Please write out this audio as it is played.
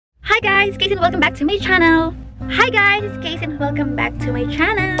Hi guys, Casey and welcome back to my channel. Hi guys, it's Casey and welcome back to my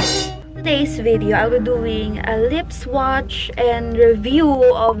channel. Today's video, I'll be doing a lip swatch and review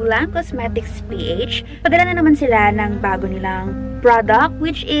of Glam Cosmetics PH. Padala na naman sila ng bago nilang product,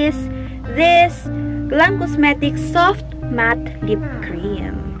 which is this Glam Cosmetics Soft Matte Lip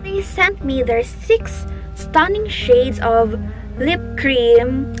Cream. They sent me their 6 stunning shades of lip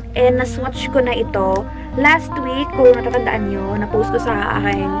cream and na-swatch ko na ito last week. Kung natatandaan nyo, na-post ko sa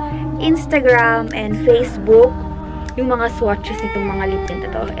aking Instagram and Facebook yung mga swatches nitong mga lip tint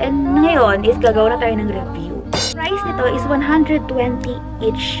ito. And ngayon is gagawa na tayo ng review. Price nito is 120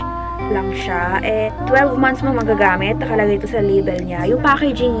 each lang siya. 12 months mo magagamit. Nakalagay ito sa label niya. Yung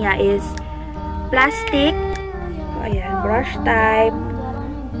packaging niya is plastic. So, ayan, brush type.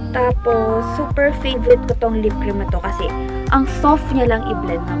 Tapos, super favorite ko tong lip cream na to kasi ang soft niya lang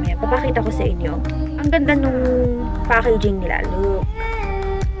i-blend mamaya. Papakita ko sa inyo. Ang ganda nung packaging nila. Look.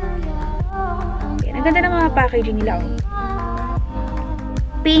 Ayan, ang ganda ng mga packaging nila.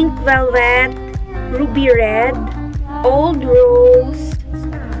 Pink velvet, ruby red, old rose,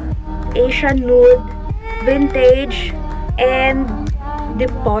 Asian nude, vintage, and the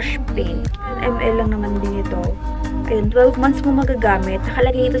posh pink. 1 ml lang naman din ito. Ayun, 12 months mo magagamit.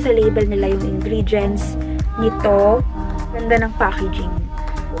 Nakalagay ito sa label nila yung ingredients nito. Ganda ng packaging.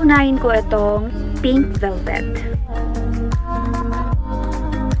 Unahin ko itong pink velvet.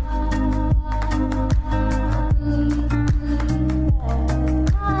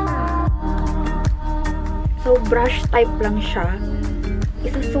 So, brush type lang siya.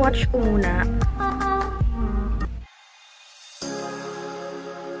 Isa-swatch ko muna.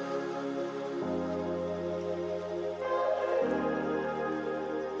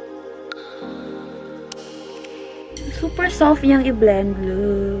 Super soft niyang i-blend.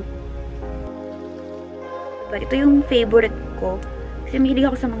 Look. But ito yung favorite ko. Kasi mahilig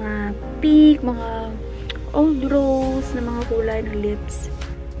ako sa mga pink, mga old rose na mga kulay ng lips.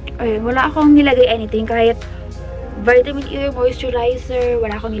 Ayun, wala akong nilagay anything. Kahit vitamin E moisturizer,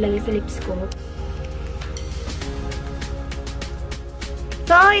 wala akong nilagay sa lips ko.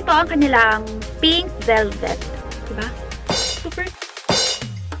 So, ito ang kanilang pink velvet. Diba? Super.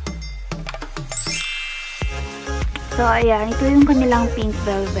 So, ayan. Ito yung kanilang pink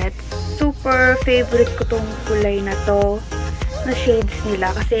velvet. Super favorite ko tong kulay na to. Na shades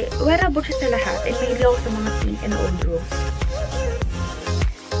nila. Kasi, wearable siya sa lahat. And mahilig ako sa mga pink and old rose.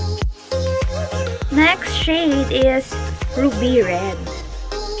 Next shade is ruby red.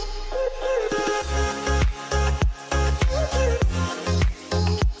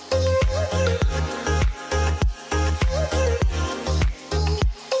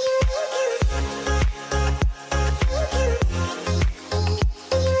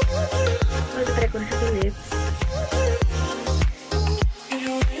 Ko na siya sa lips.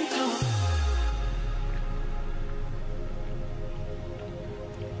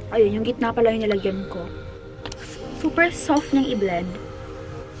 Ayun, yung gitna pala yung nilagyan ko. Super soft niyang i-blend.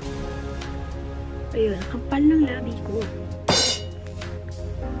 Ayun, kampal ng labi ko.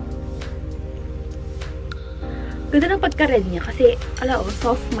 Ganda ng pagka-red niya kasi,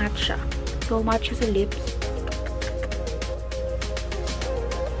 soft matte siya. So, matte siya sa lips.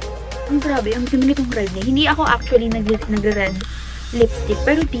 Ang grabe, ang ganda nitong red niya. Hindi ako actually nagre-red lipstick.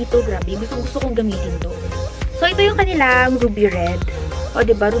 Pero dito, grabe. Gusto kong gamitin to. So, ito yung kanilang ruby red. O,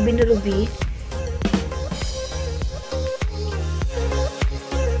 diba? Ruby na ruby.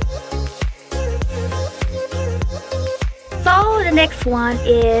 So, the next one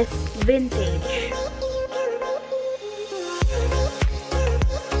is vintage.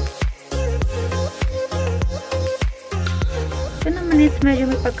 Ito naman is medyo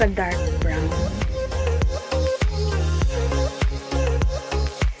may pagka-dark brown.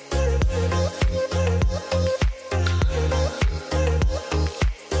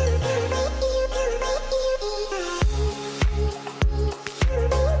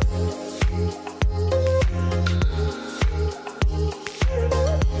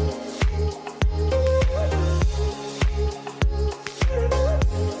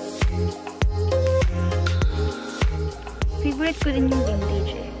 Favorite ko din yung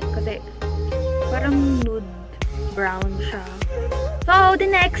vintage kasi parang nude brown siya. So, the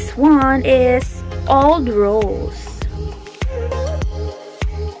next one is old rose.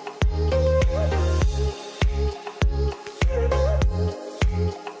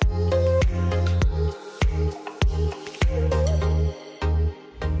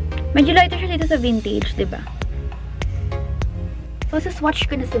 Medyo lighter siya dito sa vintage, diba? So, swatch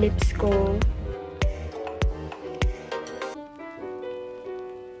ko na sa lips ko.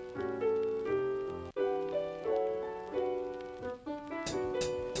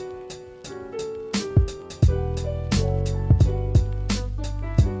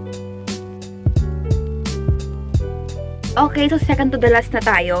 Okay, so second to the last na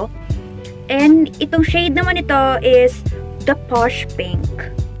tayo. And itong shade naman ito is the Posh Pink.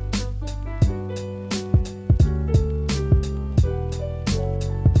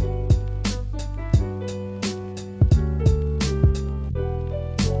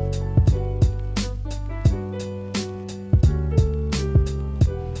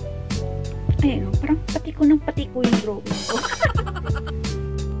 Ayun, parang pati ko yung drawing ko.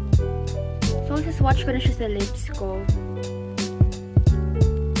 So, swatch ko na siya sa lips ko.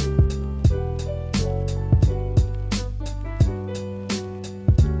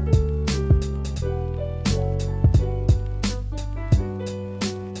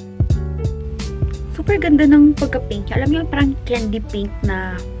 Super ganda ng pagka-pink niya. Alam niyo, parang candy pink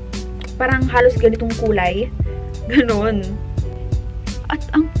na parang halos ganitong kulay. Ganon. At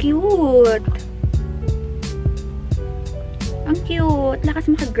ang cute! Ang cute! Lakas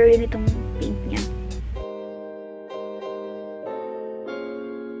maka-girl nitong pink niya.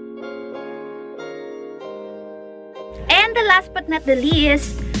 And the last but not the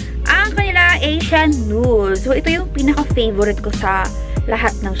least, ang kanila Asian Nude. So, ito yung pinaka-favorite ko sa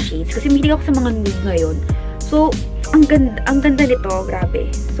lahat ng shades. Kasi mahilig ako sa mga nude ngayon. So, ang ganda nito. Grabe.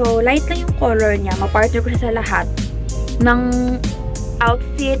 So, light lang yung color niya. Ma-partner ko siya sa lahat ng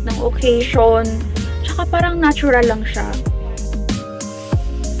outfit, ng occasion. Tsaka parang natural lang siya.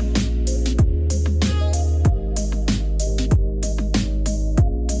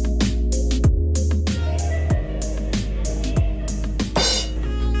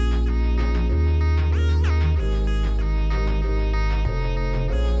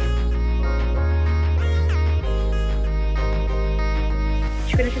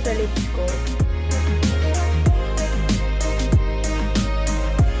 Ko na siya sa lips ko.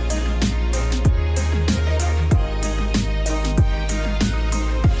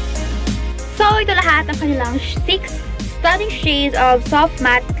 So, ito lahat ang kanilang 6 stunning shades of soft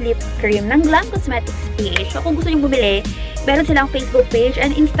matte lip cream ng Glam Cosmetics page. So, kung gusto niyo bumili, meron silang Facebook page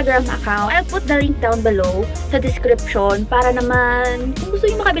and Instagram account. I'll put the link down below sa description para naman kung gusto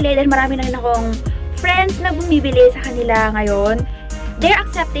niyo makabili dahil marami na rin akong friends na bumibili sa kanila ngayon. They're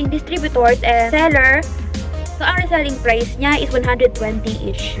accepting distributors and seller. So, ang reselling price niya is 120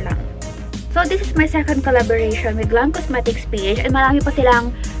 each lang. So, this is my second collaboration with Glam Cosmetics page. And marami pa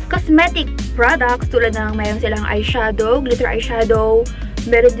silang cosmetic products tulad ng mayroon silang eyeshadow, glitter eyeshadow.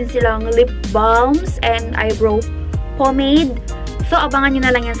 Meron din silang lip balms and eyebrow pomade. So, abangan nyo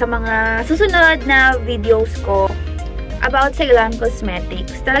na lang yan sa mga susunod na videos ko about sa Glam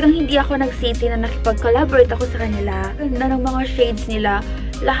Cosmetics. Talagang hindi ako nagsisi na nakipag-collaborate ako sa kanila. Ganda ng mga shades nila.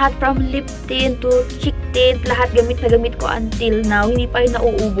 Lahat from lip tint to cheek tint. Lahat gamit na gamit ko until now. Hindi pa yun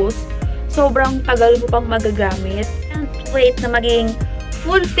nauubos. Sobrang tagal ko pang magagamit. Can't wait na maging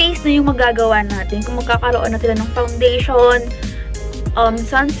full face na yung magagawa natin. Kung magkakaroon na sila ng foundation,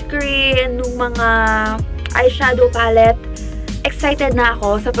 sunscreen, ng mga eyeshadow palette. Excited na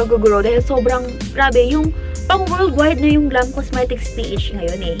ako sa pag-grow dahil sobrang grabe yung pang worldwide na yung Glam Cosmetics PH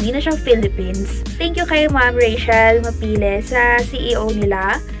ngayon eh. Hindi na siya Philippines. Thank you kay Ma'am Rachel Mapile sa CEO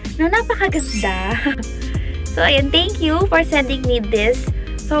nila na napakaganda. So, ayun. Thank you for sending me this.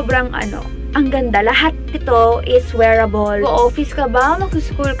 Sobrang ang ganda. Lahat ito is wearable. Go-office ka ba?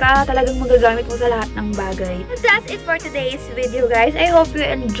 Mag-school ka? Talagang magagamit mo sa lahat ng bagay. That's it for today's video, guys. I hope you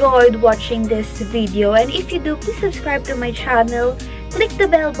enjoyed watching this video. And if you do, please subscribe to my channel. Click the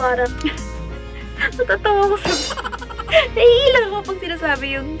bell button. Natatawa ko sa... Naiilang ako pag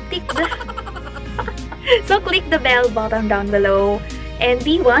sinasabi yung tick the... So, click the bell button down below and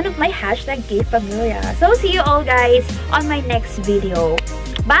be one of my #GayFamilia. So, see you all guys on my next video.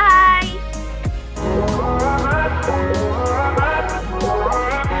 Bye!